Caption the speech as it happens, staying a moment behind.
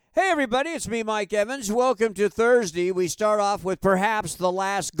Hey, everybody, it's me, Mike Evans. Welcome to Thursday. We start off with perhaps the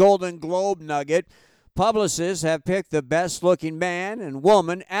last Golden Globe nugget. Publicists have picked the best-looking man and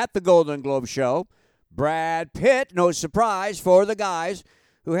woman at the Golden Globe show. Brad Pitt, no surprise for the guys,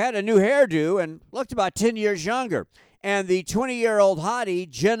 who had a new hairdo and looked about 10 years younger. And the 20-year-old hottie,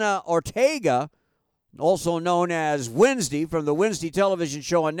 Jenna Ortega, also known as Wednesday from the Wednesday television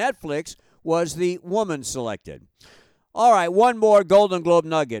show on Netflix, was the woman selected. All right, one more Golden Globe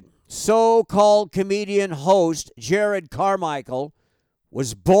nugget. So-called comedian host Jerrod Carmichael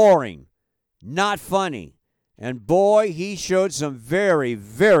was boring, not funny, and boy, he showed some very,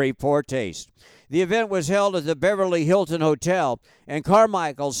 very poor taste. The event was held at the Beverly Hilton Hotel, and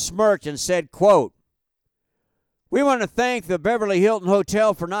Carmichael smirked and said, quote, "We want to thank the Beverly Hilton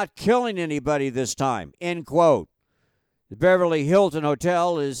Hotel for not killing anybody this time," end quote. The Beverly Hilton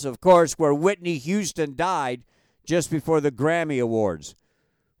Hotel is, of course, where Whitney Houston died just before the Grammy Awards.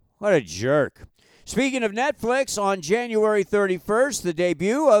 What a jerk. Speaking of Netflix, on January 31st, the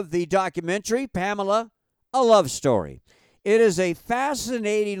debut of the documentary Pamela, A Love Story. It is a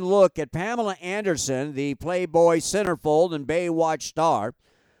fascinating look at Pamela Anderson, the Playboy centerfold and Baywatch star.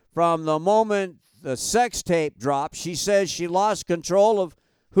 From the moment the sex tape dropped, she says she lost control of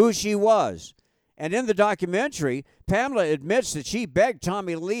who she was. And in the documentary, Pamela admits that she begged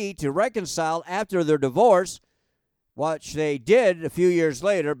Tommy Lee to reconcile after their divorce, which they did a few years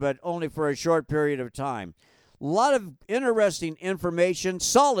later, but only for a short period of time. A lot of interesting information,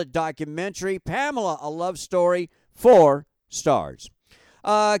 solid documentary. Pamela, A Love Story, 4 stars.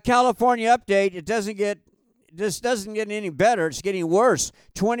 California update, this doesn't get any better. It's getting worse.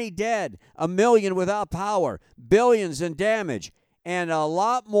 20 dead, 1 million without power, billions in damage, and a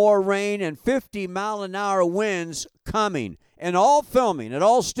lot more rain and 50-mile-an-hour winds coming. And all filming at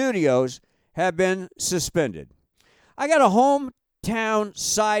all studios have been suspended. I got a hometown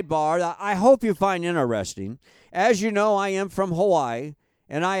sidebar that I hope you find interesting. As you know, I am from Hawaii,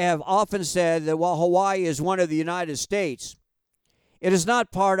 and I have often said that while Hawaii is one of the United States, it is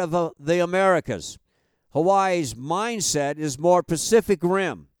not part of the Americas. Hawaii's mindset is more Pacific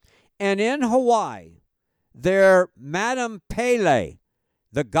Rim. And in Hawaii, their Madame Pele,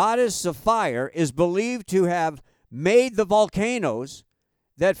 the goddess of fire, is believed to have made the volcanoes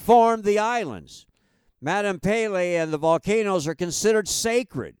that formed the islands. Madame Pele and the volcanoes are considered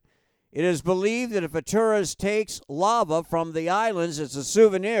sacred. It is believed that if a tourist takes lava from the islands as a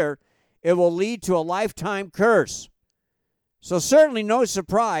souvenir, it will lead to a lifetime curse. So certainly no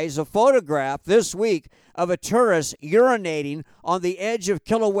surprise, a photograph this week of a tourist urinating on the edge of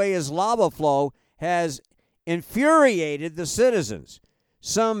Kilauea's lava flow has infuriated the citizens.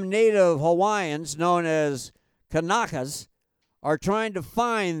 Some native Hawaiians, known as Kanakas, are trying to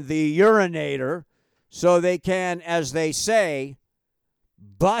find the urinator so they can, as they say,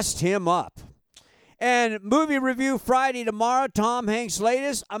 bust him up. And movie review Friday tomorrow, Tom Hanks'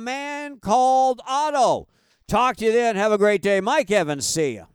 latest, A Man Called Otto. Talk to you then. Have a great day. Mike Evans, see ya.